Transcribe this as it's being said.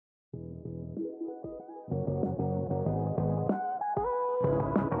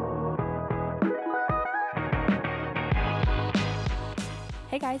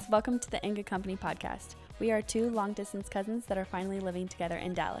Hey guys, welcome to the In Good Company podcast. We are two long-distance cousins that are finally living together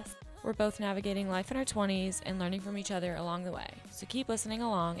in Dallas. We're both navigating life in our 20s and learning from each other along the way. So keep listening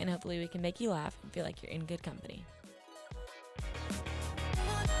along and hopefully we can make you laugh and feel like you're in good company.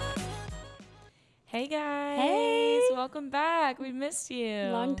 Hey guys. Hey. Welcome back. We missed you.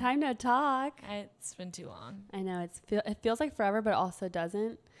 Long time no talk. It's been too long. I know, it feels like forever, but also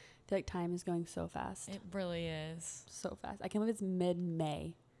doesn't. I feel like time is going so fast. It really is. So fast. I can't believe it's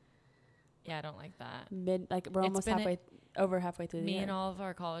mid-May. Yeah, I don't like that. We're almost over halfway through the year. Me and all of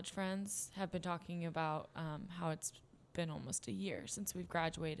our college friends have been talking about how it's been almost a year since we've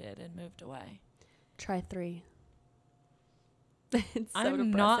graduated and moved away. Try 3. It's so I'm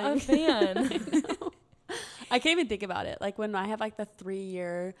depressing. not a fan. I know. I can't even think about it. Like when I have like the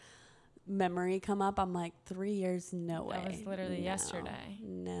 3-year memory come up, I'm like, 3 years, no way. That was literally yesterday.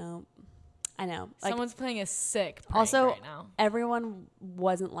 No. I know. Like, Someone's playing a sick prank also, right now. everyone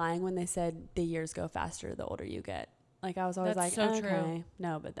wasn't lying when they said the years go faster the older you get. Like I was always That's like, so okay. true.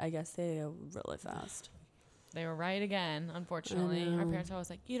 No, but I guess they go really fast. They were right again, unfortunately. Our parents were always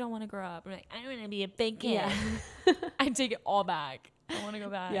like, you don't want to grow up. I'm like, I want to be a big kid. Yeah. I take it all back. I want to go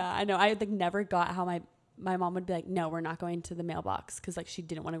back. Yeah, I know. I like never got how my mom would be like, no, we're not going to the mailbox because like she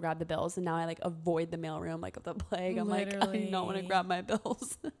didn't want to grab the bills, and now I like avoid the mailroom like of the plague. I'm like, I don't want to grab my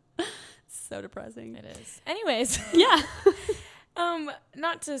bills. It's so depressing. It is. Anyways. Yeah.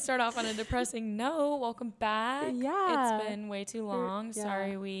 Not to start off on a depressing note, welcome back. Yeah. It's been way too long. Yeah.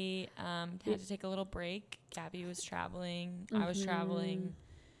 Sorry we had to take a little break. Gabby was traveling. I was traveling.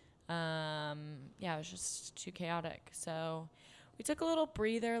 Yeah, it was just too chaotic. So we took a little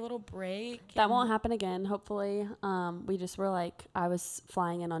breather, a little break. That won't happen again, hopefully. We just were like, I was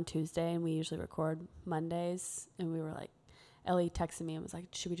flying in on Tuesday, and we usually record Mondays, and we were like, Ellie texted me and was like,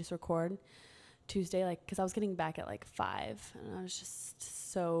 should we just record Tuesday? Like, because I was getting back at like 5, and I was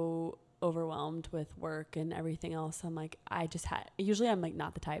just so overwhelmed with work and everything else. I'm like, usually I'm like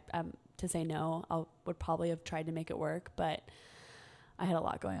not the type to say no. Would probably have tried to make it work, but I had a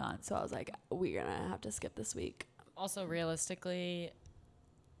lot going on. So I was like, we're going to have to skip this week. Also, realistically,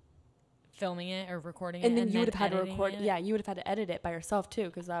 filming it or recording And it, then and you would have had to editing record. it. Yeah, you would have had to edit it by yourself too,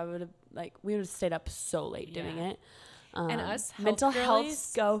 because I would have we would have stayed up so late doing it. And us mental health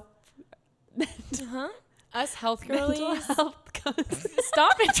health go. Us health girlies. Mental health goes.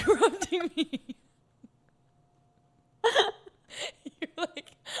 Stop interrupting me. You're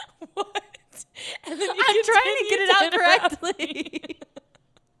like, what? And then I'm trying to get it out interrupt correctly.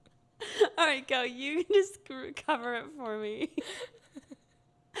 All right, go. You can just cover it for me.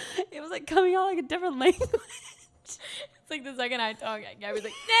 It was like coming out like a different language. It's like the second I talk, Gabby's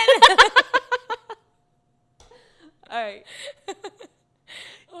like, all right.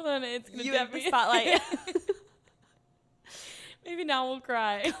 Hold on, it's gonna You take have the me- spotlight. Maybe now we'll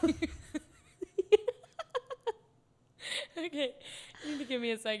cry. Okay, you need to give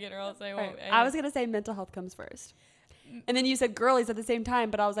me a second, or else I won't. Right. I was gonna say mental health comes first, and then you said girlies at the same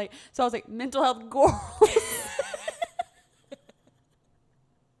time, but I was like, mental health girls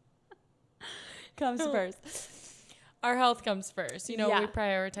comes first. Our health comes first. You know, Yeah. we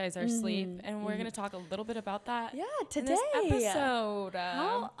prioritize our sleep, and we're gonna talk a little bit about that. Yeah, in today. this episode.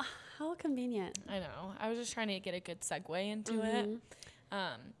 How convenient. I know. I was just trying to get a good segue into it.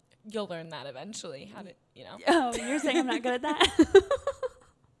 You'll learn that eventually. How to, you know. Oh, you're saying I'm not good at that?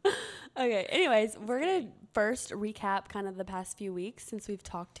 Okay. Anyways, we're going to first recap kind of the past few weeks since we've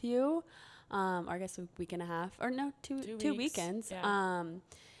talked to you. Or I guess a week and a half. Or no, two weekends. Yeah.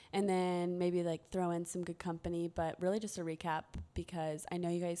 And then maybe like throw in some good company. But really just a recap because I know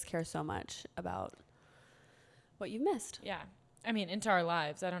you guys care so much about what you missed. Yeah. I mean, into our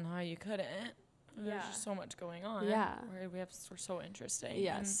lives. I don't know how you couldn't. There's Yeah. just so much going on. Yeah. We're so interesting.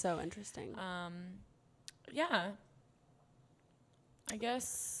 Yeah, And, so interesting. yeah. I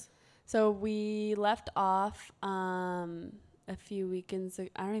guess. So we left off a few weekends ago.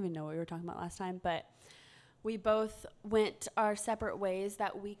 I don't even know what we were talking about last time, but we both went our separate ways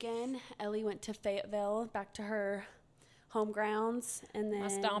that weekend. Ellie went to Fayetteville, back to her home grounds, and then My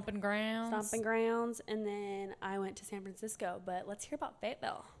stomping grounds. and then I went to San Francisco. But let's hear about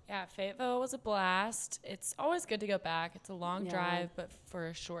Fayetteville. Yeah, Fayetteville was a blast. It's always good to go back. It's a long drive, but for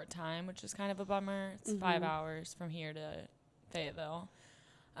a short time, which is kind of a bummer. It's 5 hours from here to Fayetteville,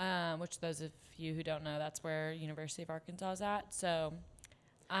 which those of you who don't know, that's where University of Arkansas is at. So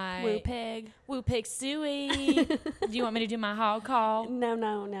Woo pig. Woo pig suey. Do you want me to do my hog call? No.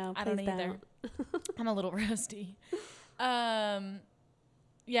 I don't please either. I'm a little rusty.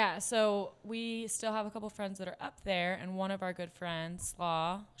 Yeah, so we still have a couple friends that are up there, and one of our good friends,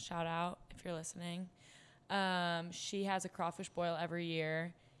 Slaw, shout out if you're listening, She has a crawfish boil every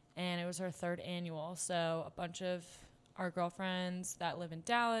year, and it was her 3rd annual. So a bunch of our girlfriends that live in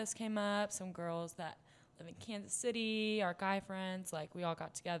Dallas came up, some girls that live in Kansas City, our guy friends, like we all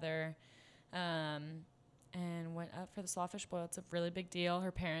got together and went up for the sawfish boil. It's a really big deal.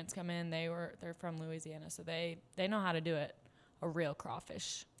 Her parents come in. They're from Louisiana, so they know how to do it. A real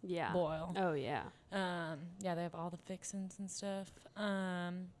crawfish boil. Oh, yeah. Yeah, they have all the fixins and stuff.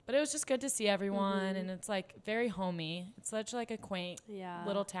 But it was just good to see everyone, and it's like very homey. It's such like a quaint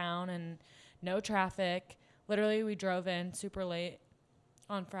little town and no traffic. Literally, we drove in super late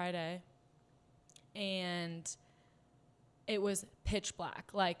on Friday, and it was pitch black.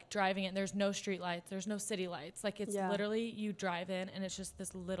 Like driving in, there's no street lights, there's no city lights. Like it's literally you drive in, and it's just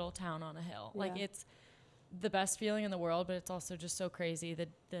this little town on a hill. Like it's the best feeling in the world, but it's also just so crazy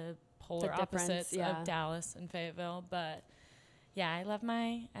the polar opposites of Dallas and Fayetteville. But yeah,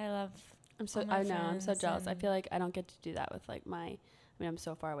 I'm so jealous. I feel like I don't get to do that with like I'm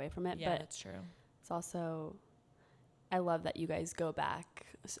so far away from it. Yeah, but that's true. It's also, I love that you guys go back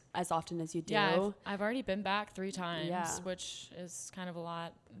as often as you do. Yeah, I've already been back 3 times, which is kind of a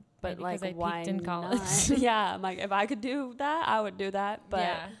lot. But like, I why peaked in college? Yeah, I'm like, if I could do that, I would do that. But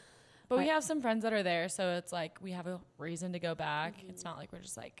yeah. But we have some friends that are there, so it's like we have a reason to go back. It's not like we're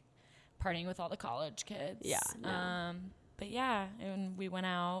just like partying with all the college kids. Yeah. No. But yeah, and we went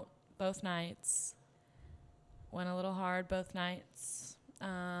out both nights. Went a little hard both nights.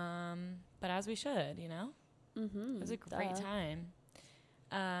 But as we should, you know? Mm-hmm. It was a great time.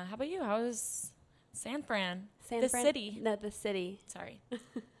 How about you? How was San Fran? City. No, the city. Sorry.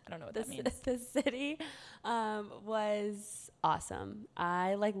 I don't know what that means. The city was awesome.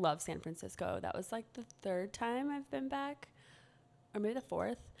 I love San Francisco. That was like the 3rd time I've been back, or maybe the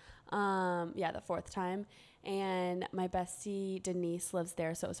 4th. The 4th time. And my bestie Denise lives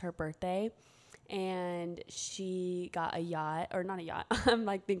there, so it was her birthday. And she got a yacht, or not a yacht. I'm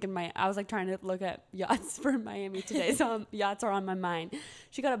like thinking I was like trying to look at yachts for Miami today. So yachts are on my mind.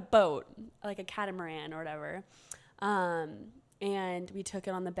 She got a boat, like a catamaran or whatever. And we took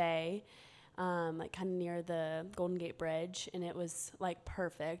it on the bay, like kind of near the Golden Gate Bridge. And it was like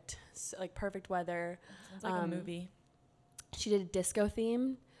perfect, like perfect weather. Sounds like a movie. She did a disco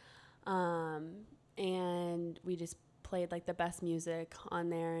theme. And we just played like the best music on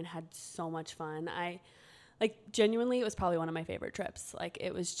there and had so much fun. Genuinely, it was probably one of my favorite trips. Like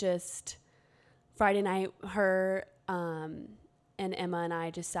it was just Friday night, her and Emma and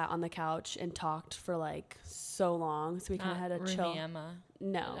I just sat on the couch and talked for like so long. So we kind of had a chill. Emma.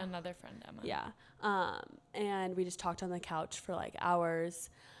 No. Another friend, Emma. Yeah. And we just talked on the couch for like hours.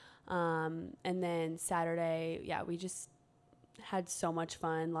 And then Saturday, we just had so much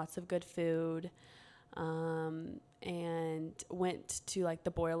fun, lots of good food. And went to like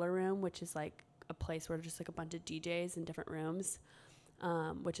the Boiler Room, which is like a place where just like a bunch of DJs in different rooms,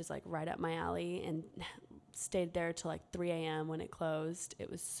 which is like right up my alley, and stayed there till like 3 a.m. when it closed. It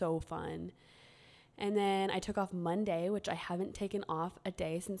was so fun. And then I took off Monday, which I haven't taken off a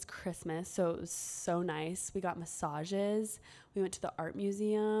day since Christmas. So it was so nice. We got massages. We went to the art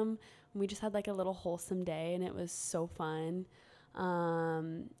museum. And we just had like a little wholesome day, and it was so fun.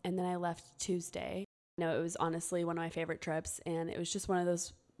 And then I left Tuesday. No, it was honestly one of my favorite trips, and it was just one of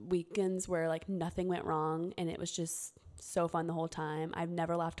those weekends where like nothing went wrong, and it was just so fun the whole time. I've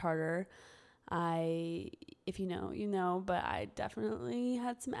never laughed harder. If you know, you know, but I definitely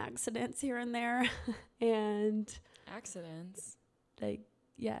had some accidents here and there. And accidents? Like,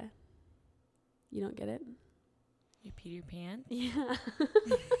 yeah. You don't get it? You peed your pants? Yeah.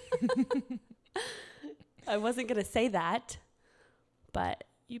 I wasn't going to say that, but.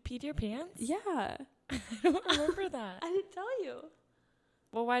 You peed your pants? Yeah. I don't remember that. I didn't tell you.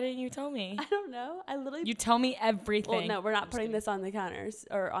 Well, why didn't you tell me? I don't know. You tell me everything. Well, no, we're not putting this on the counters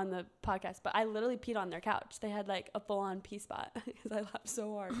or on the podcast, but I literally peed on their couch. They had like a full-on pee spot because I laughed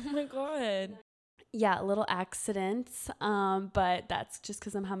so hard. Oh my God. Yeah, little accidents, but that's just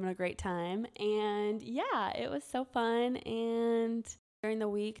because I'm having a great time. And yeah, it was so fun. And during the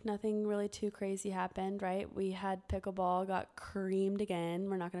week, nothing really too crazy happened, right? We had pickleball, got creamed again.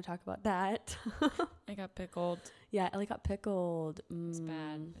 We're not going to talk about that. I got pickled. Yeah, Ellie got pickled. It's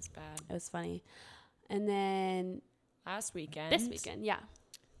bad. It's bad. It was funny. And then this weekend, yeah.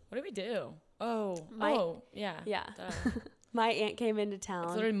 What did we do? Yeah. Yeah. My aunt came into town.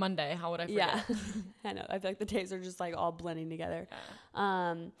 It's literally Monday. How would I forget? Yeah. I know. I feel like the days are just like all blending together.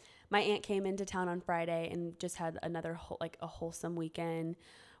 Yeah. My aunt came into town on Friday and just had another a wholesome weekend.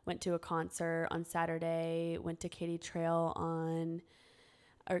 Went to a concert on Saturday. Went to Katy Trail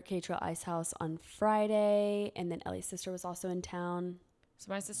Ice House on Friday. And then Ellie's sister was also in town. So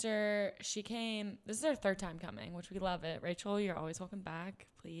my sister, she came. This is our third time coming, which we love it. Rachel, you're always welcome back,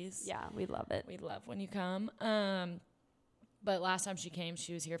 please. Yeah, we love it. We love when you come. But last time she came,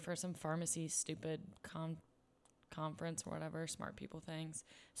 she was here for some pharmacy stupid conference or whatever, smart people things.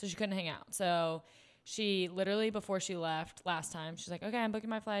 So she couldn't hang out. So she literally, before she left last time, she's like, okay, I'm booking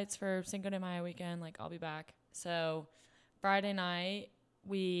my flights for Cinco de Mayo weekend. Like, I'll be back. So Friday night,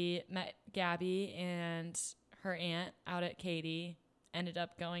 we met Gabby and her aunt out at Katy. Ended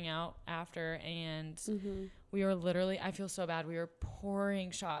up going out after, and we were literally, I feel so bad, we were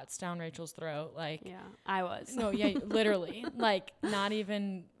pouring shots down Rachel's throat. Like, yeah, I was. No, yeah, literally. Like, not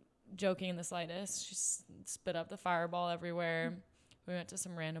even joking in the slightest. She spit up the fireball everywhere. We went to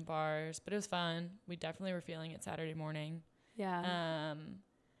some random bars, but it was fun. We definitely were feeling it Saturday morning. Yeah.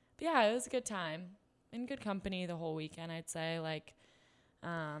 But yeah, it was a good time. In good company the whole weekend, I'd say. Like,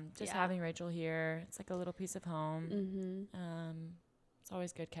 just having Rachel here, it's like a little piece of home. It's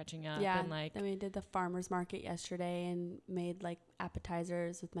always good catching up. Yeah, and like, then we did the farmer's market yesterday and made like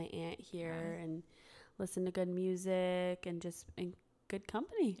appetizers with my aunt here and listened to good music and just in good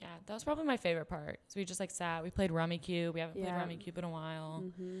company. Yeah, that was probably my favorite part. So we just like sat, we played Rummy Cube. We haven't played Rummy Cube in a while.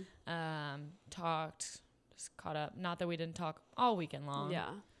 Talked, just caught up. Not that we didn't talk all weekend long.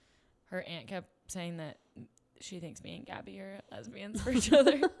 Yeah. Her aunt kept saying that she thinks me and Gabby are lesbians for each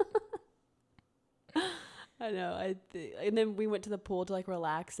other. I know. And then we went to the pool to like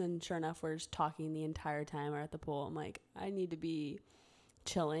relax, and sure enough, we're just talking the entire time we're at the pool. I'm like, I need to be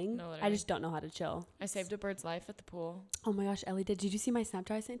chilling. No, I just don't know how to chill. I saved a bird's life at the pool. Oh my gosh, Ellie, did you see my Snapchat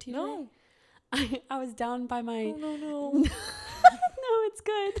I sent to you? No. I was down by my. Oh, no. No, it's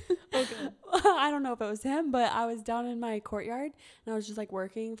good. Okay. I don't know if it was him, but I was down in my courtyard and I was just like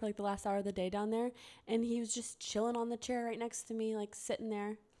working for like the last hour of the day down there, and he was just chilling on the chair right next to me, like sitting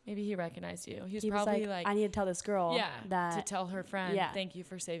there. Maybe he recognized you. He was probably probably like, I need to tell this girl that to tell her friend, thank you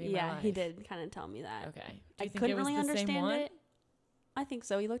for saving my life. Yeah, he did kind of tell me that. Okay. Do I you think couldn't it was really the understand same one? it. I think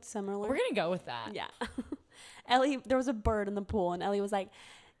so. He looked similar. We're going to go with that. Yeah. Ellie, there was a bird in the pool, and Ellie was like,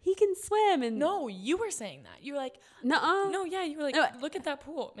 he can swim. And no, you were saying that. You were like, nuh-uh. No, yeah, you were like, look at that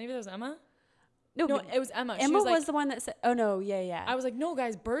pool. Maybe that was Emma. No, it was Emma. Emma was the one that said, oh, no, yeah. I was like, no,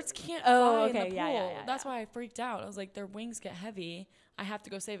 guys, birds can't fly in the pool. Yeah. That's why I freaked out. I was like, their wings get heavy. I have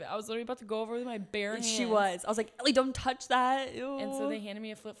to go save it. I was literally about to go over with my bare hands. She was. I was like, Ellie, don't touch that. Ew. And so they handed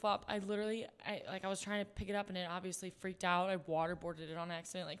me a flip-flop. I was trying to pick it up, and it obviously freaked out. I waterboarded it on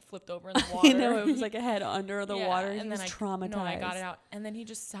accident, like flipped over in the water. You know, it was like a head under the water. And he was traumatized. No, I got it out. And then he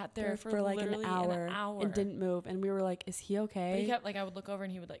just sat there for like an hour and didn't move. And we were like, is he okay? But he kept, like, I would look over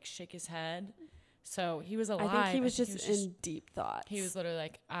and he would like shake his head. So he was alive. I think he was just in deep thoughts. He was literally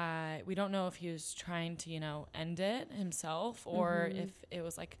like, we don't know if he was trying to, end it himself, or if it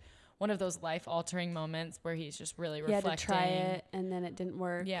was like one of those life-altering moments where he's just really reflecting. He had to try it, and then it didn't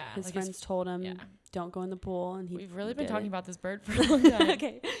work. Yeah. His like friends told him, don't go in the pool. And we've really been talking about this bird for a long time.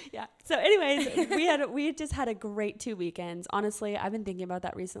 Okay. Yeah. So anyways, we just had a great 2 weekends. Honestly, I've been thinking about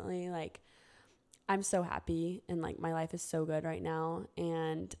that recently. Like, I'm so happy and like my life is so good right now,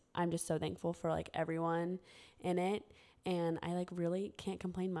 and I'm just so thankful for like everyone in it, and I like really can't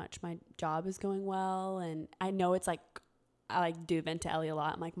complain much. My job is going well, and I know it's like I like do vent to Ellie a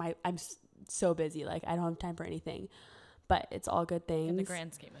lot. I'm like I'm so busy, like I don't have time for anything, but it's all good things. In the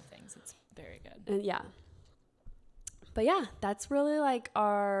grand scheme of things, it's very good. And but yeah, that's really like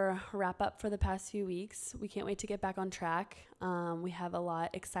our wrap up for the past few weeks. We can't wait to get back on track. We have a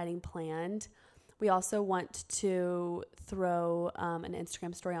lot exciting planned. We also want to throw an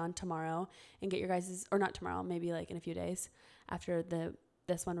Instagram story on tomorrow and get your guys's, or not tomorrow, maybe like in a few days after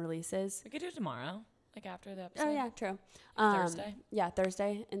this one releases. We could do it tomorrow, like after the episode. Oh yeah, true. Thursday. Yeah,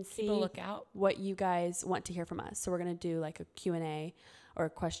 Thursday, and see Keep a lookout. What you guys want to hear from us. So we're gonna do like a Q&A or a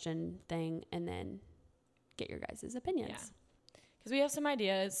question thing, and then get your guys' opinions. Yeah, because we have some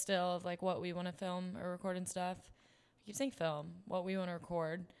ideas still of like what we want to film or record and stuff. I keep saying film, what we want to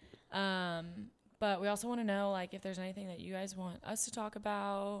record. But we also want to know, like, if there's anything that you guys want us to talk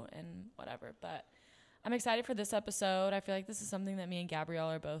about and whatever. But I'm excited for this episode. I feel like this is something that me and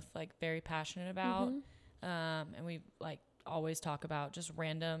Gabrielle are both, like, very passionate about. And we, like, always talk about just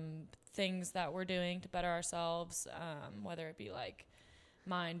random things that we're doing to better ourselves, whether it be, like,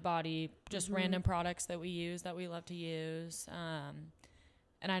 mind, body, just random products that we use that we love to use.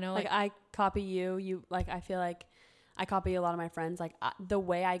 And I know, like I copy you. Like, I feel like I copy a lot of my friends. Like, the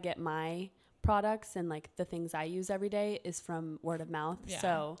way I get my products and like the things I use every day is from word of mouth. Yeah,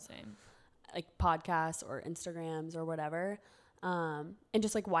 so same. Like podcasts or Instagrams or whatever. And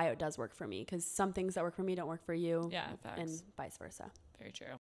just like why it does work for me, because some things that work for me don't work for you. Yeah, facts. And vice versa. Very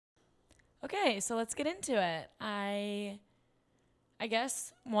true. Okay, so let's get into it. I I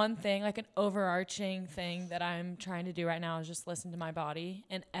guess one thing, like an overarching thing that I'm trying to do right now is just listen to my body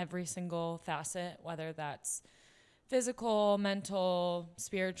in every single facet, whether that's physical, mental,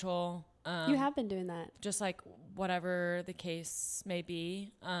 spiritual. You have been doing that. Just like whatever the case may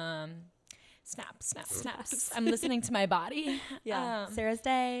be. Snaps. I'm listening to my body. Yeah. Sarah's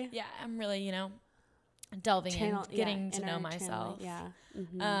Day. Yeah, I'm really, delving in, getting to know myself. Yeah.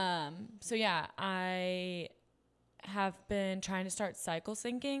 Mm-hmm. So yeah, I have been trying to start cycle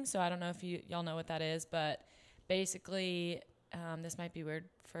syncing. So I don't know if y'all know what that is, but basically, this might be weird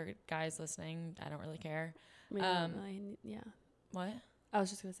for guys listening. I don't really care. Yeah. What? I was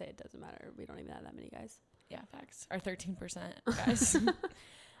just gonna say it doesn't matter. We don't even have that many guys. Yeah, facts. Our 13% guys.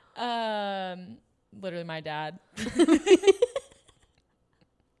 Literally my dad.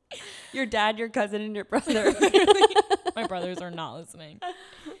 Your dad, your cousin, and your brother. My brothers are not listening.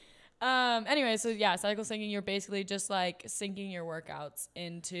 Anyway, so yeah, cycle syncing, you're basically just like syncing your workouts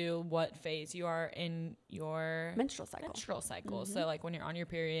into what phase you are in your menstrual cycle. Mm-hmm. So like when you're on your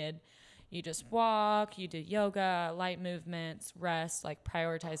period, you just walk, you do yoga, light movements, rest, like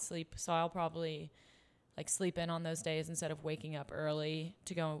prioritize sleep. So I'll probably like sleep in on those days instead of waking up early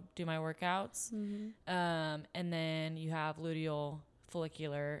to go do my workouts. Mm-hmm. And then you have luteal,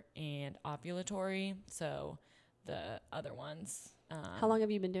 follicular, and ovulatory. So the other ones. How long have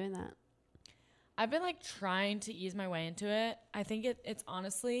you been doing that? I've been like trying to ease my way into it. I think it's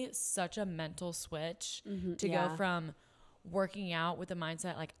honestly such a mental switch to go from working out with the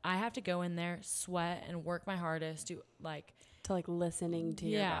mindset like I have to go in there, sweat, and work my hardest to listening to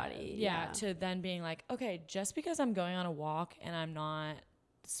your body. Yeah, to then being like, okay, just because I'm going on a walk and I'm not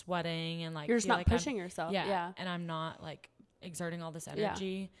sweating and like you're just not pushing yourself. Yeah. And I'm not like exerting all this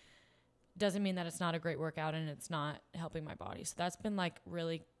energy doesn't mean that it's not a great workout and it's not helping my body. So that's been like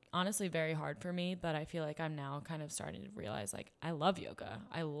really honestly very hard for me, but I feel like I'm now kind of starting to realize like I love yoga.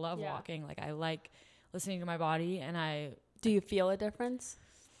 I love walking. Like I like listening to my body. And do you feel a difference?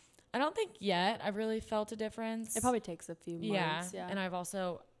 I don't think yet I've really felt a difference. It probably takes a few months. Yeah. And I've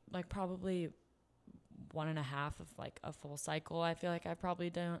also like probably 1.5 of like a full cycle. I feel like I've probably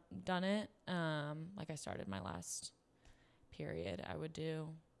done it. Like I started my last period, I would do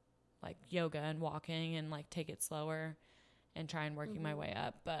like yoga and walking and like take it slower and try and working my way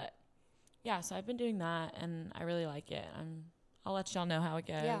up. But yeah, so I've been doing that and I really like it. I'll let y'all know how it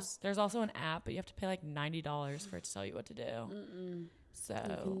goes. Yeah. There's also an app, but you have to pay like $90 for it to tell you what to do. So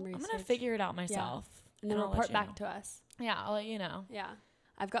I'm going to figure it out myself. Yeah. And then report back to us. Yeah, I'll let you know. Yeah.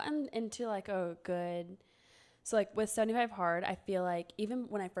 I've gotten into like so like with 75 Hard, I feel like even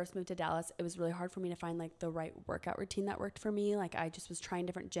when I first moved to Dallas, it was really hard for me to find like the right workout routine that worked for me. Like I just was trying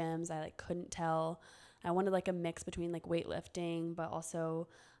different gyms. I like couldn't tell. I wanted like a mix between like weightlifting, but also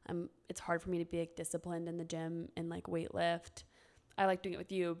it's hard for me to be like disciplined in the gym and like weightlift. I like doing it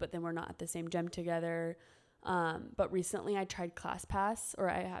with you, but then we're not at the same gym together. But recently I tried ClassPass, or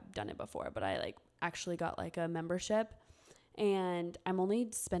I have done it before, but I like actually got like a membership, and I'm only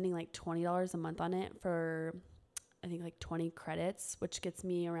spending like $20 a month on it for I think like 20 credits, which gets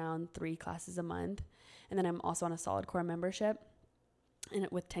me around 3 classes a month. And then I'm also on a Solid Core membership and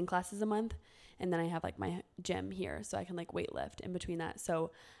with 10 classes a month. And then I have like my gym here, so I can like weightlift in between that.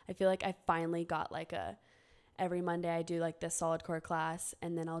 So I feel like I finally got like every Monday I do like this Solid Core class,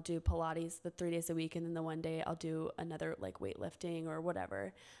 and then I'll do Pilates the 3 days a week. And then the one day I'll do another like weightlifting or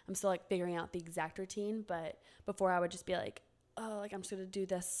whatever. I'm still like figuring out the exact routine, but before I would just be like, oh, like I'm just going to do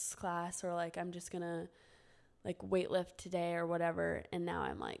this class, or like I'm just going to like weightlift today or whatever. And now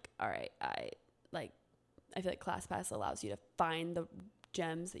I'm like, all right, I feel like ClassPass allows you to find the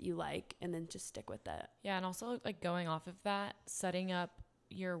gems that you like and then just stick with that. Yeah. And also like going off of that, setting up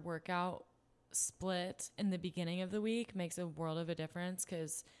your workout split in the beginning of the week makes a world of a difference.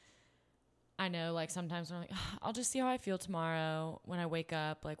 Cause I know like sometimes I'm like, I'll just see how I feel tomorrow when I wake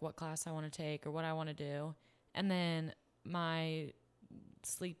up, like what class I want to take or what I want to do. And then my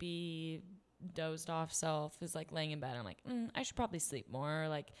sleepy dozed off self is like laying in bed. I'm like, I should probably sleep more.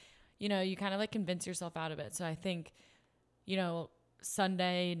 Like, you kind of like convince yourself out of it. So I think,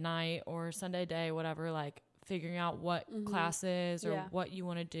 Sunday night or Sunday day, whatever, like figuring out what classes or what you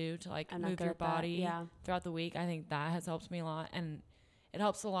want to do to like move your body throughout the week. I think that has helped me a lot. And it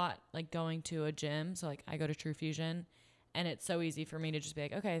helps a lot like going to a gym. So like I go to True Fusion, and it's so easy for me to just be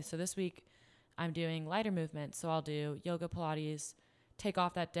like, okay, so this week I'm doing lighter movements. So I'll do yoga, Pilates, take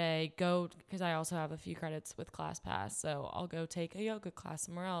off that day, go, because I also have a few credits with ClassPass, so I'll go take a yoga class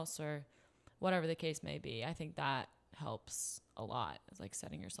somewhere else or whatever the case may be. I think that helps a lot. It's like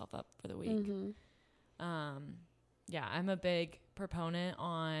setting yourself up for the week. Yeah, I'm a big proponent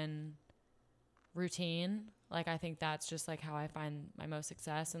on routine. Like, I think that's just like how I find my most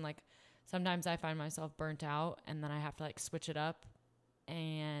success. And like, sometimes I find myself burnt out and then I have to like switch it up.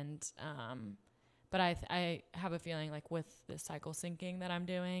 And, but I have a feeling like with the cycle syncing that I'm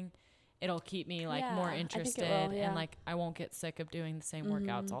doing, it'll keep me like more interested and like I won't get sick of doing the same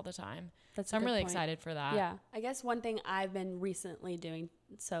workouts all the time. That's so I'm really excited for that. Yeah. I guess one thing I've been recently doing,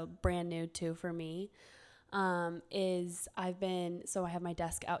 so brand new too for me, is I have my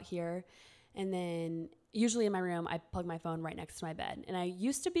desk out here, and then usually in my room, I plug my phone right next to my bed. And I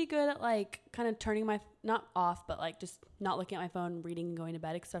used to be good at like kind of turning not off, but like just not looking at my phone, reading and going to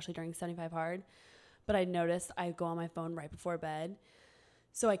bed, especially during 75 hard. But I noticed I go on my phone right before bed.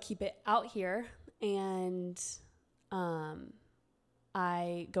 So I keep it out here, and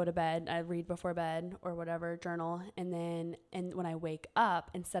I go to bed, I read before bed or whatever, journal. And when I wake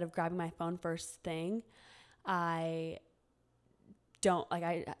up, instead of grabbing my phone first thing, I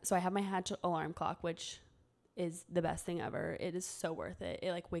have my Hatch alarm clock, which is the best thing ever. It is so worth it.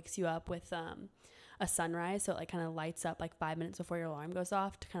 It like wakes you up with a sunrise. So it like kind of lights up like 5 minutes before your alarm goes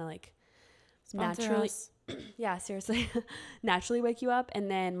off to kind of like naturally, yeah, seriously, naturally wake you up.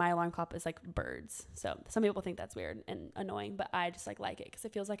 And then my alarm clock is like birds. So some people think that's weird and annoying, but I just like it because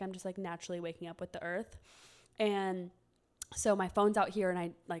it feels like I'm just like naturally waking up with the earth. And so my phone's out here, and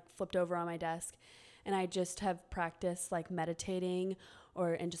I like flipped over on my desk, and I just have practiced like meditating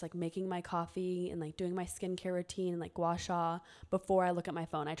and just like making my coffee and like doing my skincare routine and like gua sha before I look at my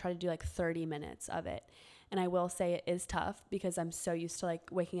phone. I try to do like 30 minutes of it. And I will say it is tough because I'm so used to like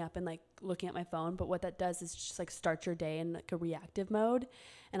waking up and like looking at my phone. But what that does is just like start your day in like a reactive mode.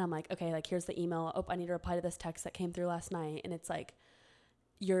 And I'm like, okay, like here's the email. Oh, I need to reply to this text that came through last night. And it's like,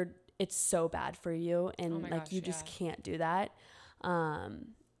 it's so bad for you. And you just can't do that.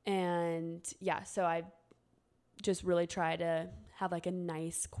 And yeah, so I just really try to have like a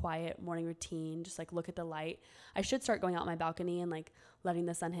nice quiet morning routine, just like look at the light. I should start going out on my balcony and like letting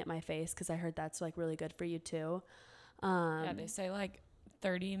the sun hit my face, because I heard that's like really good for you too. Yeah, they say like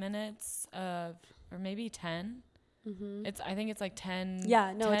 30 minutes or maybe 10. Mm-hmm. I think it's like 10.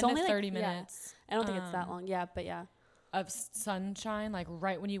 Yeah, no, 10 it's only 30 like, minutes. Yeah. I don't think it's that long. Yeah, but yeah. Of sunshine, like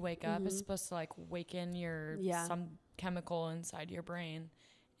right when you wake up, it's supposed to like waken some chemical inside your brain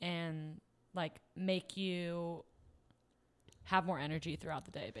and like make you have more energy throughout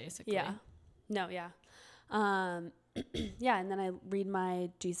the day, basically. Yeah. No, yeah. Yeah, and then I read my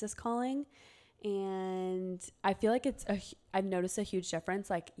Jesus Calling, and I feel like I've noticed a huge difference.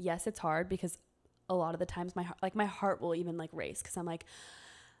 Like, yes, it's hard because a lot of the times my heart will even like race, because I'm like,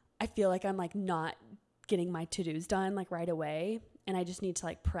 I feel like I'm like not getting my to-dos done like right away, and I just need to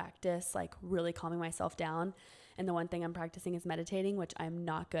like practice like really calming myself down. And the one thing I'm practicing is meditating, which I'm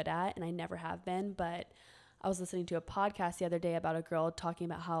not good at, and I never have been. But I was listening to a podcast the other day about a girl talking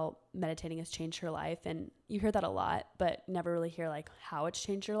about how meditating has changed her life. And you hear that a lot, but never really hear like how it's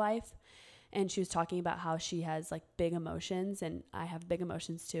changed her life. And she was talking about how she has like big emotions, and I have big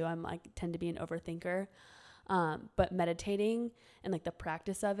emotions too. I'm like tend to be an overthinker. But meditating and like the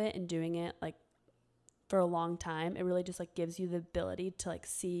practice of it and doing it like for a long time, it really just like gives you the ability to like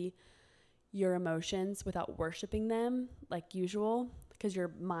see your emotions without worshiping them like usual, because your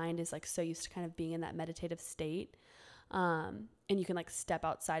mind is like so used to kind of being in that meditative state. And you can like step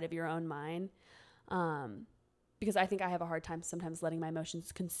outside of your own mind. Because I think I have a hard time sometimes letting my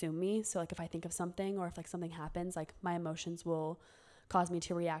emotions consume me. So like if I think of something, or if like something happens, like my emotions will cause me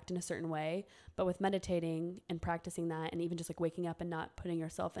to react in a certain way. But with meditating and practicing that, and even just like waking up and not putting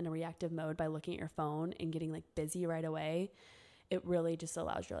yourself in a reactive mode by looking at your phone and getting like busy right away, it really just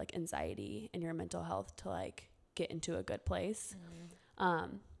allows your like anxiety and your mental health to like get into a good place.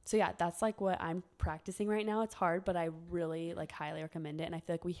 So yeah, that's like what I'm practicing right now. It's hard, but I really like highly recommend it. And I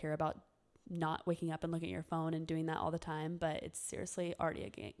feel like we hear about not waking up and looking at your phone and doing that all the time, but it's seriously already a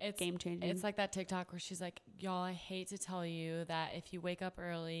game changing. It's like that TikTok where she's like, y'all, I hate to tell you that if you wake up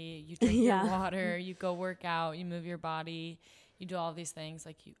early, you drink your water, you go work out, you move your body, you do all these things,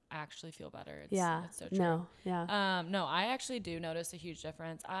 like you actually feel better. It's so true. No, yeah. No, I actually do notice a huge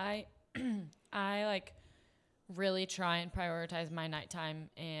difference. I like really try and prioritize my nighttime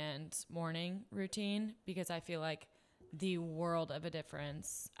and morning routine, because I feel like I see a world of a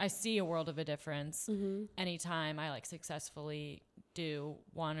difference anytime I like successfully do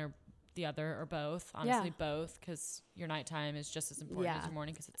one or the other or both. Honestly, both, because your nighttime is just as important as your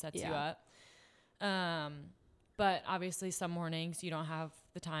morning, because it sets you up. But obviously some mornings you don't have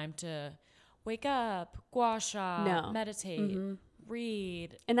the time to wake up, gua sha, meditate,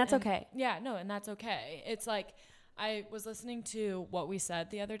 read. And that's okay. Yeah, no, and that's okay. It's like, I was listening to What We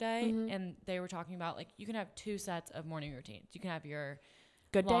Said the other day, and they were talking about like you can have two sets of morning routines. You can have your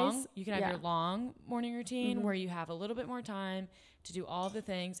good days. You can have your long morning routine where you have a little bit more time to do all the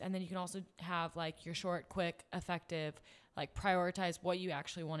things. And then you can also have like your short, quick, effective, like prioritize what you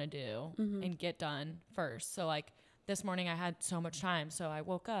actually want to do and get done first. So like this morning I had so much time. So I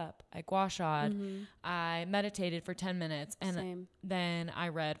woke up, I gua sha'd, I meditated for 10 minutes and then I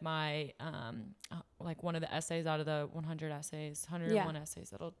read my, like one of the essays out of the 100 essays, 101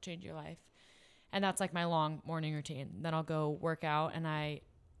 essays that'll change your life. And that's like my long morning routine. Then I'll go work out and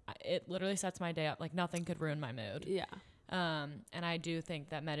it literally sets my day up. Like nothing could ruin my mood. Yeah. And I do think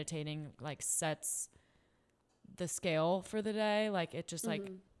that meditating like sets the scale for the day. Like it just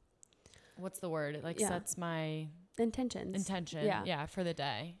like, what's the word? It like sets my intention. Yeah. For the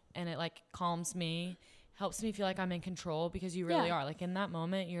day. And it like calms me, helps me feel like I'm in control because you really are like in that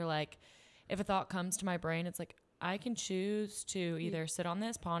moment. You're like, if a thought comes to my brain, it's like, I can choose to either sit on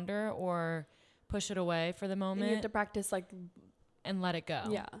this, ponder, or push it away for the moment. And you have to practice like, and let it go.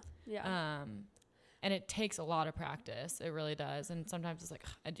 Yeah. Yeah. And it takes a lot of practice. It really does. And sometimes it's like,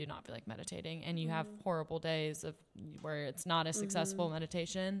 I do not feel like meditating. And you have horrible days of where it's not a successful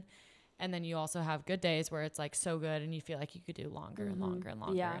meditation. And then you also have good days where it's like so good and you feel like you could do longer and longer and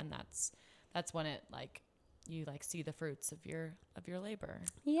longer. Yeah. And that's when it like, you like see the fruits of your labor.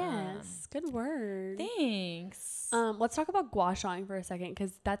 Yes. Good word. Thanks. Let's talk about gua sha'ing for a second.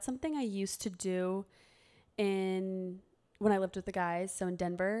 'Cause that's something I used to do when I lived with the guys. So in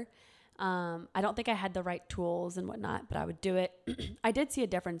Denver, I don't think I had the right tools and whatnot, but I would do it. I did see a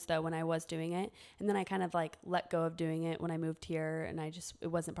difference though when I was doing it. And then I kind of like let go of doing it when I moved here, and it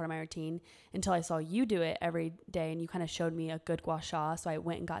wasn't part of my routine until I saw you do it every day, and you kind of showed me a good gua sha. So I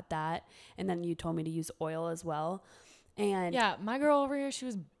went and got that. And then you told me to use oil as well. And yeah, my girl over here, she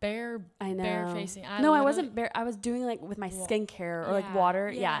was bare facing. I wasn't bare. I was doing like with my skincare or like water.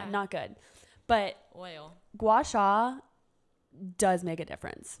 Yeah, not good. But oil. Gua sha does make a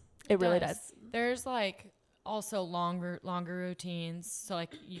difference. It really does. There's like also longer routines. So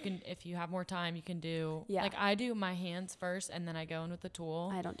like you can, if you have more time, you can do like I do my hands first and then I go in with the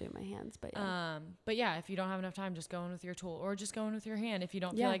tool. I don't do my hands, but yeah. But yeah, if you don't have enough time, just go in with your tool or just go in with your hand. If you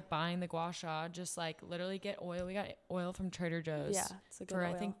don't feel like buying the gua sha, just like literally get oil. We got oil from Trader Joe's it's a good for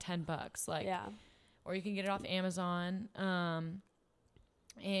oil. I think $10. Like or you can get it off Amazon.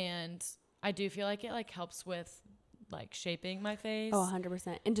 And I do feel like it like helps with like shaping my face. Oh,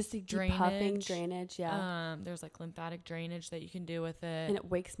 100%. And just the drainage. Yeah. There's like lymphatic drainage that you can do with it. And it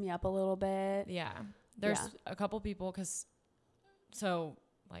wakes me up a little bit. Yeah. There's a couple people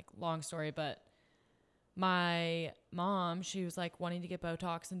like long story, but my mom, she was like wanting to get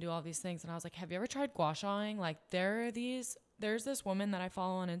Botox and do all these things. And I was like, have you ever tried gua sha'ing? Like there's this woman that I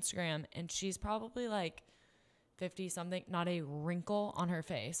follow on Instagram and she's probably like 50 something, not a wrinkle on her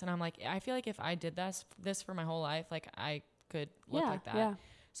face. And I'm like, I feel like if I did this for my whole life, like I could look like that. Yeah.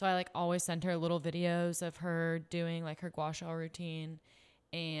 So I like always send her little videos of her doing like her gua sha routine.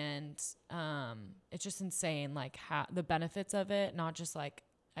 And it's just insane, like how the benefits of it, not just like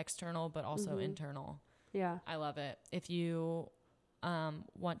external, but also internal. Yeah. I love it. If you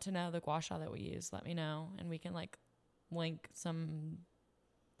want to know the gua sha that we use, let me know. And we can like link some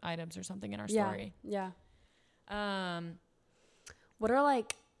items or something in our story. Yeah. What are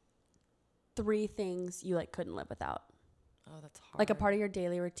like 3 things you like couldn't live without? Oh, that's hard. Like a part of your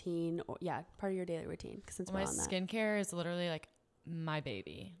daily routine, part of your daily routine. Since my skincare is literally like my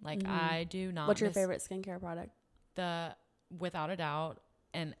baby. Like I do not. What's your favorite skincare product? Without a doubt,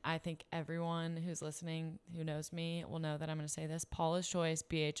 and I think everyone who's listening who knows me will know that I'm going to say this: Paula's Choice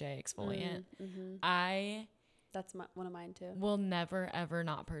BHA exfoliant. That's one of mine too. Will never, ever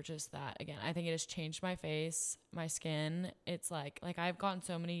not purchase that again. I think it has changed my face, my skin. It's like I've gotten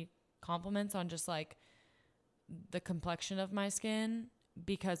so many compliments on just like the complexion of my skin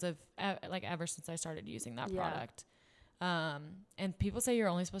because of like ever since I started using that product. And people say you're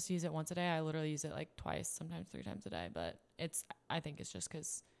only supposed to use it once a day. I literally use it like twice, sometimes 3 times a day, but I think it's just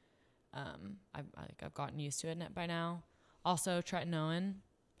cause, I've gotten used to it by now. Also tretinoin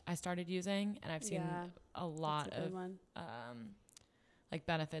I started using, and I've seen a lot of like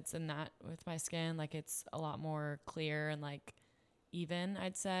benefits in that with my skin. Like it's a lot more clear and like even,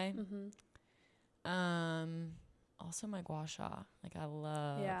 I'd say. Also my gua sha. Like I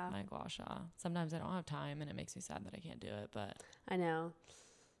love my gua sha. Sometimes I don't have time and it makes me sad that I can't do it, but I know.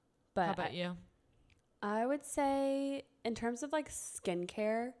 But how about you? I would say in terms of like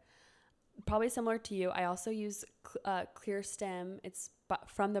skincare, probably similar to you. I also use Clear Stem. It's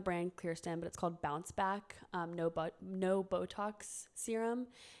from the brand Clear Stem, but it's called Bounce Back no Botox serum,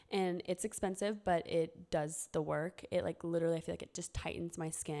 and it's expensive, but it does the work. It like literally, I feel like it just tightens my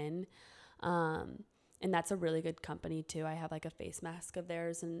skin. And that's a really good company too. I have like a face mask of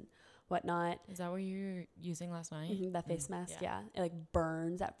theirs and whatnot. Is that what you were using last night? That face mask, yeah. It like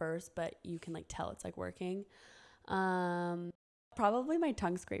burns at first, but you can like tell it's like working. Probably my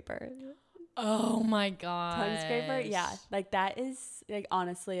tongue scraper. Oh my god. Tongue scraper, yeah. Like that is like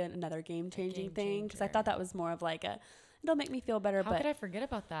honestly another game-changing thing, because I thought that was more of like it'll make me feel better. How could I forget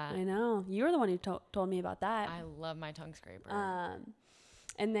about that? I know. You were the one who told me about that. I love my tongue scraper.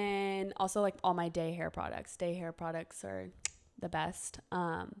 And then also like all my day hair products. Day hair products are the best.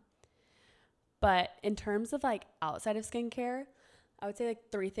 But in terms of like outside of skincare, I would say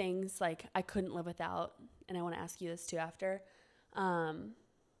like 3 things like I couldn't live without, and I want to ask you this too after,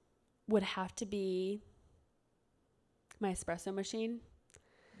 would have to be my espresso machine.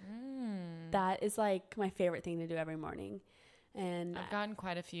 That is like my favorite thing to do every morning. And I've gotten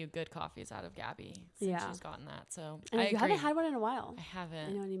quite a few good coffees out of Gabby since she's gotten that. So and you haven't had one in a while. I haven't.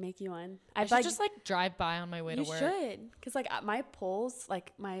 I know, and you make you one. I should just like drive by on my way to work. You should, because like my pulls,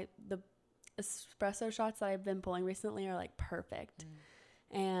 like the espresso shots that I've been pulling recently are like perfect.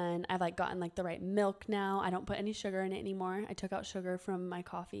 And I've like gotten like the right milk now. I don't put any sugar in it anymore. I took out sugar from my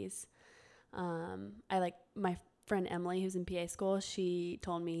coffees. I like my friend Emily, who's in PA school, she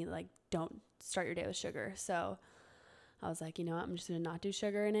told me like, don't start your day with sugar. So I was like, you know what, I'm just gonna not do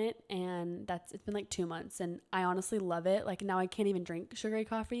sugar in it. And it's been like 2 months, and I honestly love it. Like now I can't even drink sugary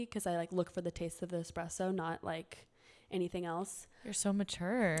coffee because I like look for the taste of the espresso, not like anything else. You're so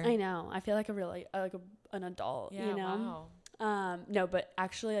mature. I know. I feel like an adult, you know? Wow. No, but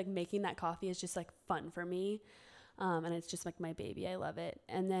actually like making that coffee is just like fun for me. And it's just like my baby. I love it.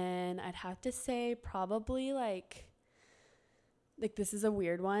 And then I'd have to say probably like this is a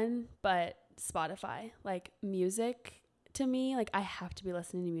weird one, but Spotify, like music to me, like I have to be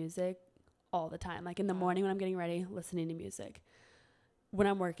listening to music all the time. Like in the morning when I'm getting ready, listening to music. When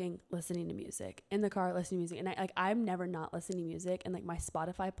I'm working, listening to music. In the car, listening to music. And I'm never not listening to music. And like my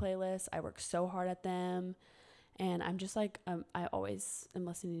Spotify playlists, I work so hard at them. And I'm just like, I always am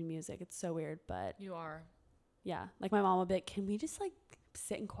listening to music. It's so weird, but you are. Yeah. Like my mom will be like, can we just like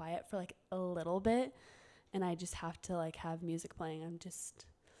sit in quiet for like a little bit? And I just have to like have music playing.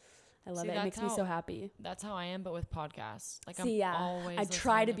 I love it. It makes me so happy. That's how I am, but with podcasts. Like always I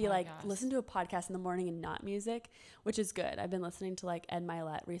try to be like, listen to a podcast in the morning and not music, which is good. I've been listening to like Ed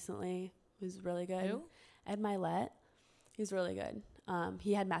Milet recently, who's really good. Who? Ed Milet. He's really good.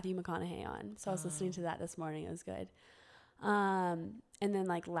 He had Matthew McConaughey on, so I was listening to that this morning. It was good. And then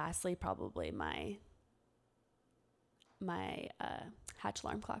like lastly, probably my Hatch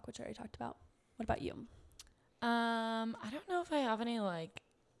alarm clock, which I already talked about. What about you? I don't know if I have any like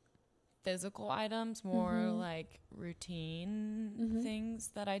physical items, more like routine things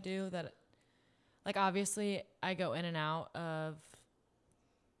that I do that like obviously I go in and out of,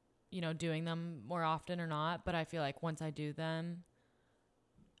 you know, doing them more often or not, but I feel like once I do them,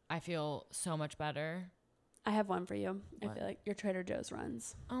 I feel so much better. I have one for you. What? I feel like your Trader Joe's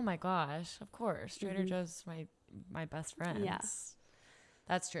runs. Oh my gosh, of course. Trader Joe's my best friend. Yeah.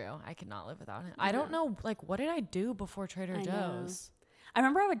 That's true. I could not live without him. Yeah. I don't know, like, what did I do before Trader Joe's? I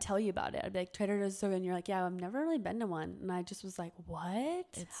remember I would tell you about it. I'd be like, Trader Joe's is so good. And you're like, yeah, I've never really been to one. And I just was like,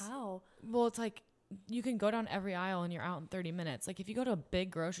 what? How? Well, it's like you can go down every aisle and you're out in 30 minutes. Like if you go to a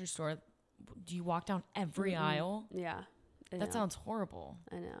big grocery store, do you walk down every aisle? Yeah. That sounds horrible.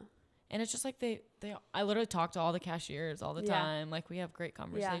 I know. And it's just like I literally talk to all the cashiers all the time. Like we have great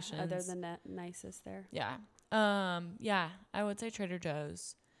conversations. Yeah, they're the nicest there. Yeah. Yeah, I would say Trader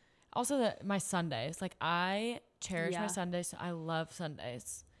Joe's. Also my Sundays. Like I cherish my Sundays. I love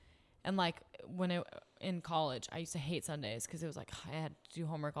Sundays. And like in college, I used to hate Sundays because it was like I had to do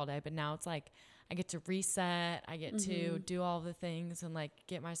homework all day. But now it's like I get to reset. I get to do all the things and like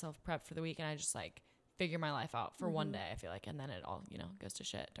get myself prepped for the week. And I just like figure my life out for one day, I feel like. And then it all, goes to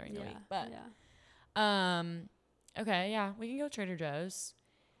shit during the week. But, okay, yeah, we can go Trader Joe's.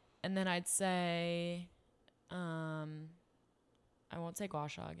 And then I'd say, I won't say Gua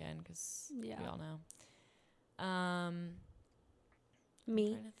Sha again because we all know. Me?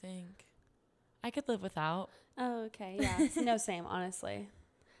 I'm trying to think. I could live without. Oh, okay. Yeah. No, same, honestly.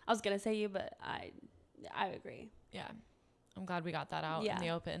 I was going to say you, but I agree. Yeah. I'm glad we got that out in the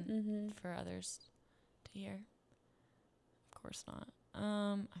open for others to hear. Of course not.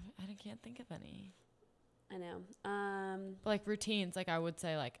 I can't think of any. I know. But like routines, like I would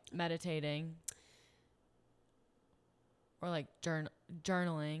say like meditating or like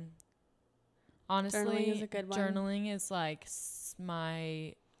journaling. Honestly, journaling is a good one. Journaling is like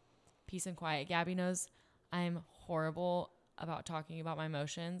my peace and quiet. Gabby knows I'm horrible about talking about my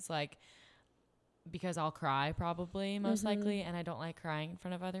emotions, like because I'll cry probably most likely, and I don't like crying in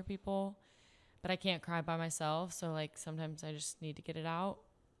front of other people. but I can't cry by myself. So like sometimes I just need to get it out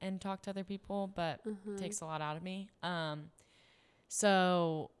and talk to other people, but it takes a lot out of me.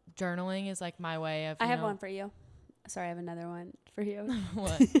 So journaling is like my way of, I have one for you. Sorry, I have another one for you.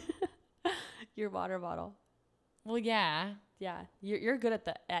 What? Your water bottle. Well, yeah. Yeah. You're good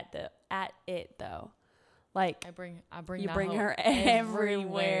at it though. Like I bring you that bring home her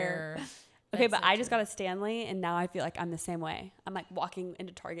everywhere. Okay, That's but so I just true. got a Stanley, and now I feel like I'm the same way. I'm like walking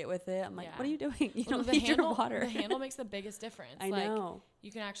into Target with it. I'm like, Yeah. what are you doing? You Well, don't the need handle, your water. The handle makes the biggest difference. I like, know.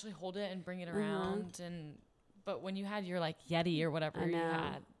 You can actually hold it and bring it around, but when you had your like Yeti or whatever you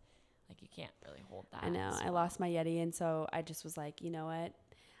had, like you can't really hold that. I know. So. I lost my Yeti, and so I just was like, you know what?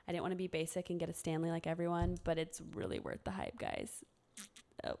 I didn't want to be basic and get a Stanley like everyone, but it's really worth the hype, guys.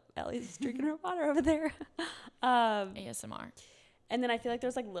 Oh, Ellie's drinking her water over there. ASMR. And then I feel like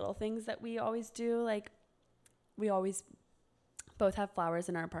there's like little things that we always do. Like we always both have flowers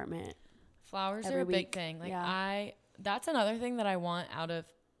in our apartment. Flowers every are a big week. thing. Like Yeah. that's another thing that I want out of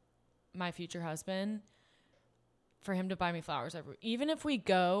my future husband, for him to buy me flowers even if we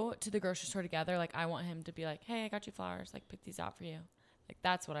go to the grocery store together. Like I want him to be like, hey, I got you flowers. Like pick these out for you. Like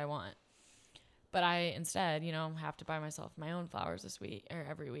that's what I want. But I instead, have to buy myself my own flowers this week or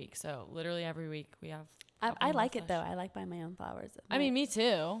every week. So literally every week we have. I like it though. I like buying my own flowers. I mean, me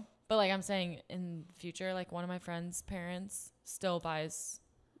too. But like I'm saying, in the future, like one of my friends' parents still buys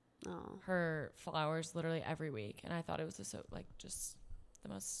her flowers literally every week, and I thought it was just the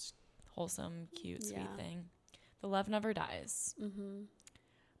most wholesome, cute, sweet thing. The love never dies. Mm-hmm.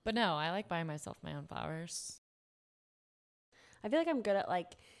 But no, I like buying myself my own flowers. I feel like I'm good at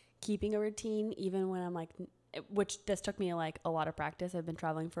like keeping a routine, even when I'm like, which this took me like a lot of practice. I've been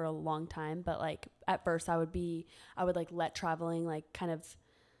traveling for a long time, but like at first I would like let traveling like kind of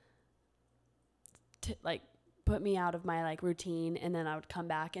like put me out of my like routine, and then I would come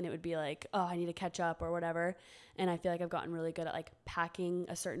back and it would be like, oh, I need to catch up or whatever. And I feel like I've gotten really good at like packing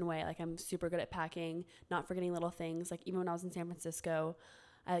a certain way. Like I'm super good at packing, not forgetting little things. Like even when I was in San Francisco,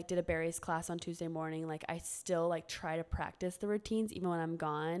 I like did a berries class on Tuesday morning. Like I still like try to practice the routines even when I'm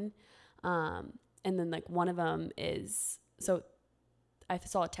gone. And then like one of them is, so I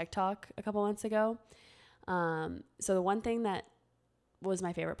saw a TikTok a couple months ago. So the one thing that was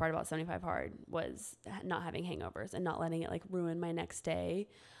my favorite part about 75 Hard was not having hangovers and not letting it like ruin my next day.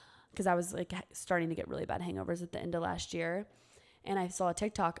 Cause I was like starting to get really bad hangovers at the end of last year. And I saw a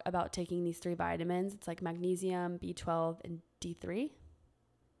TikTok about taking these 3 vitamins. It's like magnesium, B12, and D3.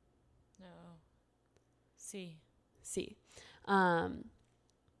 No. C. And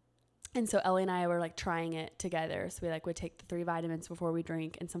so Ellie and I were like trying it together. So we like would take the 3 vitamins before we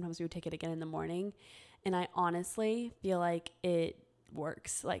drink, and sometimes we would take it again in the morning. And I honestly feel like it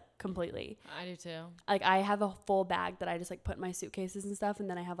works like completely. I do too. Like I have a full bag that I just like put in my suitcases and stuff, and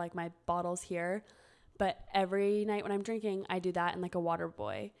then I have like my bottles here. But every night when I'm drinking, I do that in like a water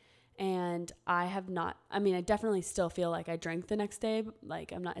boy. And I definitely still feel like I drank the next day.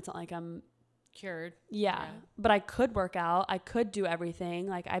 Like it's not like I'm cured. Yeah. But I could work out. I could do everything.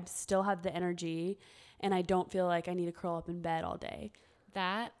 Like I still have the energy, and I don't feel like I need to curl up in bed all day.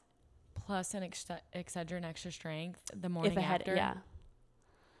 That plus an Excedrin extra strength the morning after. Yeah.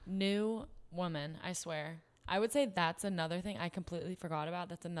 New woman, I swear. I would say that's another thing I completely forgot about.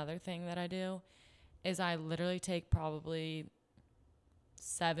 That's another thing that I do is I literally take probably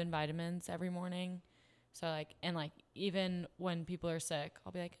 7 vitamins every morning. So like, and like even when people are sick,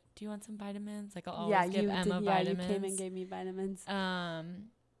 I'll be like, do you want some vitamins? Like I'll always give Emma vitamins. Yeah, you came and gave me vitamins.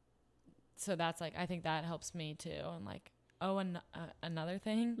 So that's like, I think that helps me too. And like, another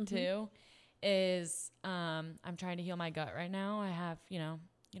thing too is I'm trying to heal my gut right now. I have,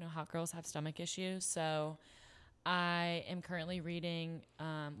 hot girls have stomach issues. So I am currently reading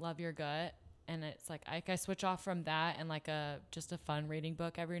Love Your Gut. And it's like I switch off from that and like just a fun reading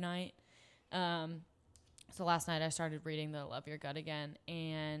book every night. So last night I started reading the Love Your Gut again,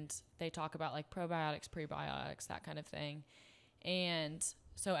 and they talk about like probiotics, prebiotics, that kind of thing. And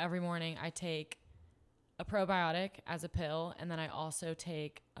so every morning I take a probiotic as a pill, and then I also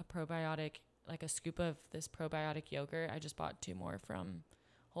take a probiotic, like a scoop of this probiotic yogurt. I just bought 2 more from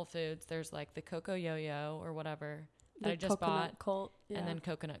Whole Foods. There's like the Cocoa Yo-Yo or whatever that I just bought, Colt, and then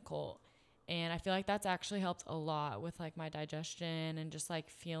Coconut Colt. And I feel like that's actually helped a lot with like my digestion and just like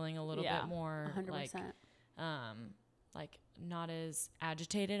feeling a little bit more 100%. like not as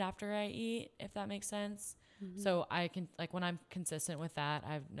agitated after I eat, if that makes sense. Mm-hmm. So I can like when I'm consistent with that,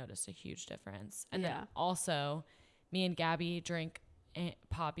 I've noticed a huge difference. And then also me and Gabby drink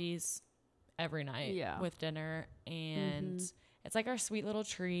poppies every night with dinner, and it's like our sweet little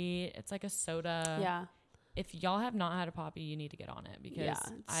treat. It's like a soda. Yeah. if y'all have not had a Poppi, you need to get on it because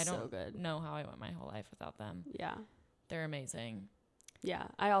I don't so good. know how I went my whole life without them. Yeah. They're amazing. Yeah.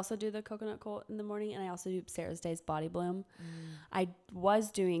 I also do the coconut cold in the morning, and I also do Sarah's Days Body Bloom. I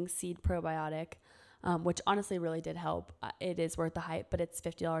was doing Seed Probiotic, which honestly really did help. It is worth the hype, but it's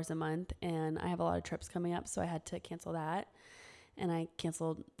 $50 a month, and I have a lot of trips coming up, so I had to cancel that. And I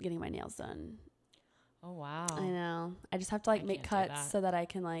canceled getting my nails done. Oh, wow. I know. I just have to like make cuts so that I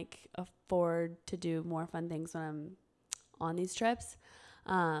can like afford to do more fun things when I'm on these trips.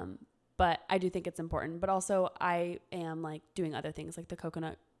 But I do think it's important. But also I am like doing other things like the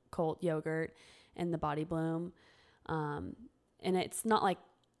coconut cold yogurt and the Body Bloom. And it's not like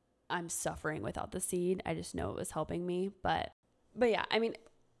I'm suffering without the seed. I just know it was helping me. But yeah, I mean,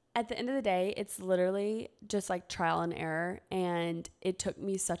 at the end of the day, it's literally just like trial and error. And it took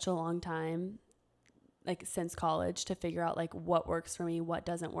me such a long time, like since college, to figure out like what works for me, what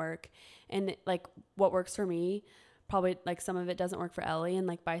doesn't work. And like what works for me, probably like some of it doesn't work for Ellie, and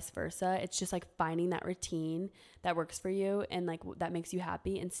like vice versa. It's just like finding that routine that works for you and like that makes you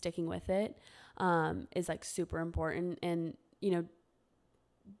happy, and sticking with it is like super important. And, you know,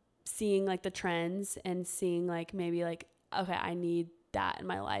 seeing like the trends and seeing like maybe like, okay, I need that in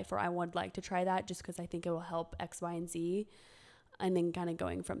my life, or I would like to try that just because I think it will help X, Y, and Z, and then kind of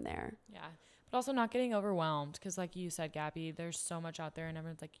going from there. Yeah. But also not getting overwhelmed because like you said, Gabby, there's so much out there, and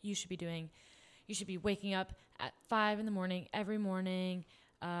everyone's like, you should be waking up at 5 a.m. every morning,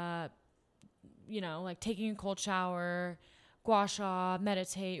 you know, like taking a cold shower, gua sha,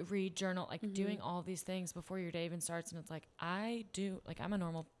 meditate, read, journal, like doing all these things before your day even starts. And it's like, I'm a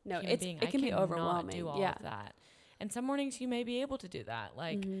normal human being. It can be overwhelming. Do all of that. And some mornings you may be able to do that.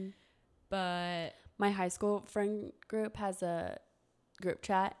 Like, but my high school friend group has a group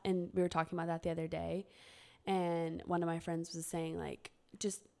chat, and we were talking about that the other day. And one of my friends was saying like,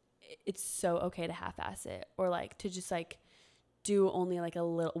 just, it's so okay to half-ass it, or like to just like do only like a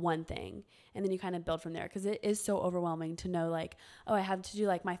little one thing, and then you kind of build from there, because it is so overwhelming to know like, oh, I have to do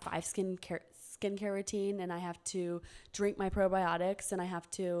like my 5 skincare routine, and I have to drink my probiotics, and I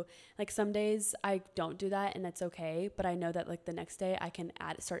have to, like, some days I don't do that, and it's okay, but I know that like the next day I can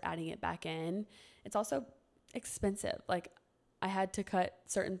start adding it back in. It's also expensive. Like, I had to cut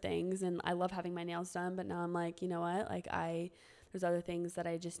certain things, and I love having my nails done, but now I'm like, you know what, like there's other things that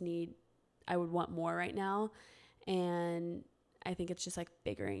I would want more right now. And I think it's just like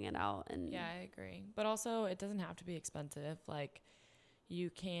figuring it out. And yeah, I agree. But also it doesn't have to be expensive. Like you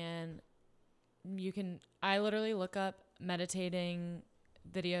can, I literally look up meditating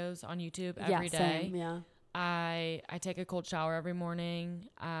videos on YouTube every day. Same, yeah. I take a cold shower every morning.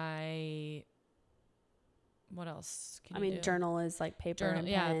 What else can you do? Journal is like paper and pen.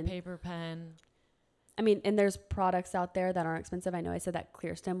 Yeah, paper, pen. I mean, and there's products out there that aren't expensive. I know I said that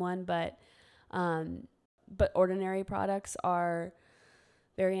Clearstem one, but ordinary products are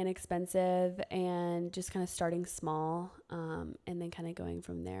very inexpensive, and just kind of starting small, and then kind of going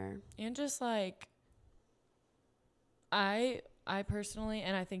from there. And just like, I personally,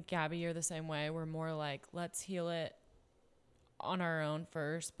 and I think Gabby, you're the same way. We're more like, let's heal it on our own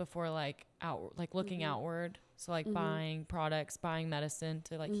first before like looking outward. So like buying products, buying medicine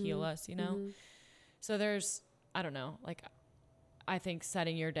to like heal us, you know? So there's, I don't know, like I think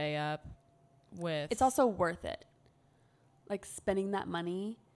setting your day up with, it's also worth it. Like spending that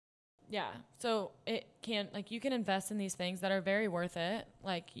money. Yeah. So it can, like, you can invest in these things that are very worth it.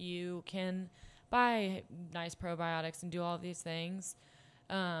 Like you can buy nice probiotics and do all of these things.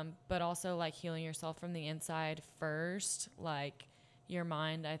 But also like healing yourself from the inside first. Like your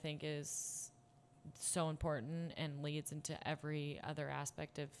mind, I think, is so important and leads into every other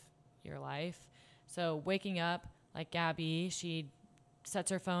aspect of your life. So waking up, like Gabby, she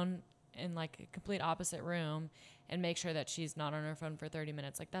sets her phone in like a complete opposite room and make sure that she's not on her phone for 30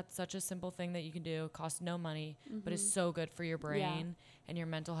 minutes. Like that's such a simple thing that you can do. It costs no money, but is so good for your brain and your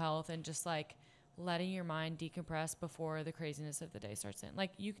mental health, and just like letting your mind decompress before the craziness of the day starts in.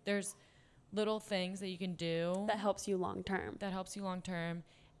 Like there's little things that you can do that helps you long term.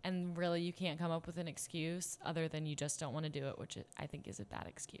 And really you can't come up with an excuse other than you just don't want to do it, which I think is a bad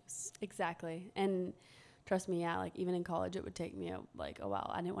excuse. Exactly. And trust me, yeah, like even in college it would take me like a while.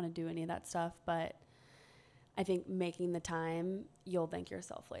 I didn't want to do any of that stuff, but I think making the time, you'll thank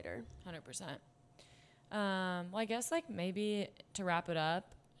yourself later. 100%. Well, I guess like maybe to wrap it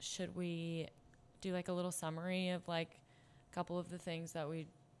up, should we do like a little summary of like a couple of the things that we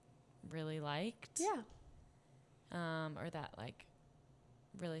really liked? Yeah. Or that like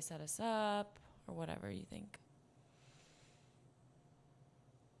really set us up, or whatever you think.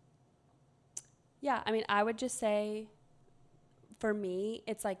 Yeah, I mean, I would just say for me,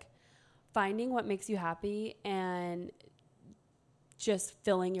 it's like finding what makes you happy and just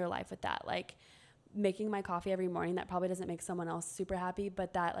filling your life with that. Like making my coffee every morning, that probably doesn't make someone else super happy,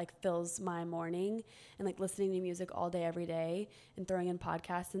 but that like fills my morning. And like listening to music all day, every day, and throwing in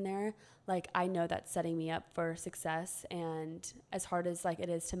podcasts in there, like I know that's setting me up for success. And as hard as like it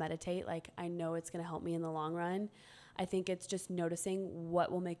is to meditate, like I know it's going to help me in the long run. I think it's just noticing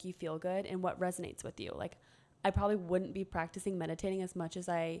what will make you feel good and what resonates with you. Like I probably wouldn't be practicing meditating as much as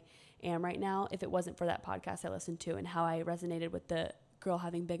I am right now if it wasn't for that podcast I listened to and how I resonated with the girl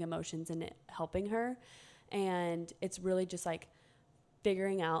having big emotions and it helping her. And it's really just like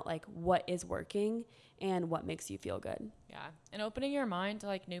figuring out like what is working and what makes you feel good. Yeah. And opening your mind to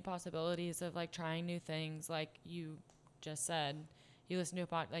like new possibilities of like trying new things. Like you just said, you listen to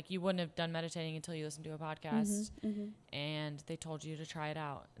like you wouldn't have done meditating until you listened to a podcast and they told you to try it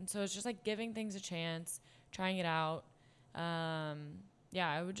out. And so it's just like giving things a chance, trying it out. Yeah,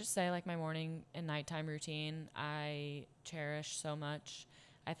 I would just say like my morning and nighttime routine, I cherish so much.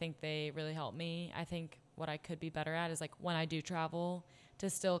 I think they really help me. I think what I could be better at is like when I do travel to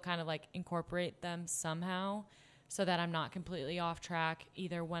still kind of like incorporate them somehow so that I'm not completely off track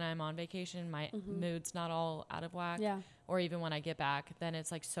either when I'm on vacation, my mood's not all out of whack, or even when I get back, then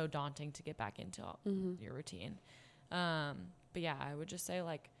it's like so daunting to get back into your routine. But yeah, I would just say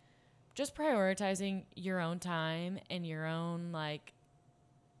like just prioritizing your own time and your own like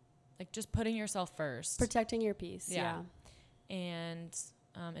just putting yourself first. Protecting your peace. Yeah. And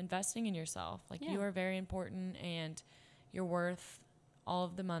investing in yourself. Like you are very important and you're worth all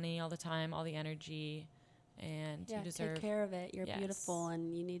of the money, all the time, all the energy, and you deserve. Take care of it. You're beautiful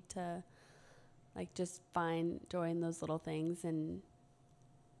and you need to like just find joy in those little things and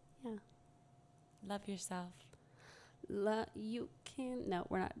love yourself. You can. No,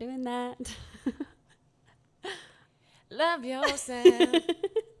 we're not doing that. Love yourself.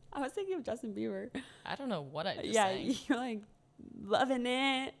 I was thinking of Justin Bieber. I don't know what I just sang. You're like loving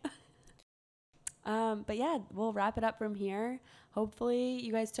it. But yeah, we'll wrap it up from here. Hopefully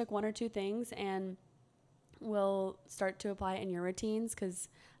you guys took one or two things and will start to apply it in your routines because,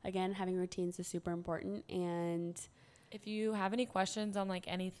 again, having routines is super important. And if you have any questions on like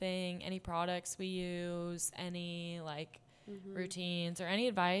anything, any products we use, any like routines or any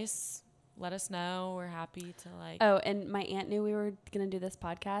advice, let us know. We're happy to like. Oh, and my aunt knew we were going to do this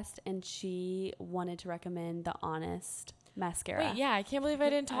podcast and she wanted to recommend the Honest mascara. Wait, yeah, I can't believe I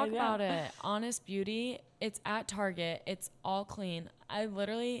didn't talk about it. Honest Beauty. It's at Target. It's all clean. I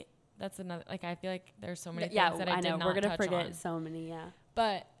literally, that's another, like, I feel like there's so many things that I did not touch on. We're going to forget so many,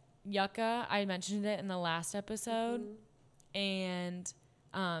 But Yucca, I mentioned it in the last episode. And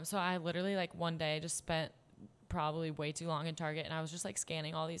so I literally, like, one day just spent probably way too long in Target and I was just like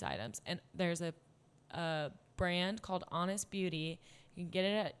scanning all these items. And there's a brand called Honest Beauty. You can get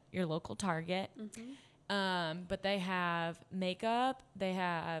it at your local Target. But they have makeup, they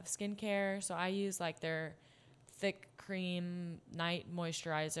have skincare. So I use like their thick cream night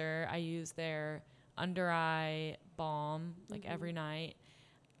moisturizer. I use their under eye balm like every night.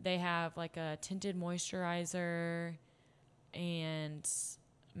 They have like a tinted moisturizer and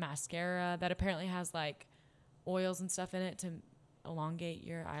mascara that apparently has like oils and stuff in it to elongate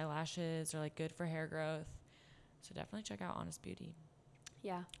your eyelashes or like good for hair growth. So definitely check out Honest Beauty.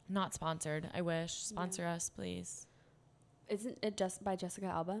 Yeah. Not sponsored. I wish. Sponsor us, please. Isn't it just by Jessica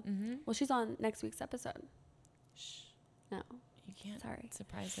Alba? Well, she's on next week's episode. Shh. No. You can't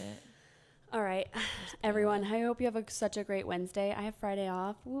surprise it. All right. Everyone, I hope you have such a great Wednesday. I have Friday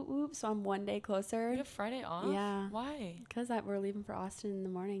off. Whoop, whoop. So I'm one day closer. You have Friday off? Yeah. Why? Because we're leaving for Austin in the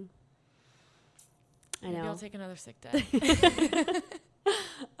morning. Maybe I'll take another sick day.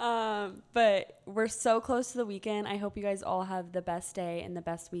 But we're so close to the weekend. I hope you guys all have the best day and the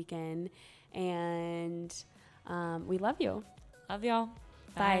best weekend. And we love you. Love y'all.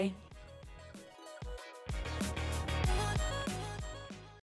 Bye. Bye.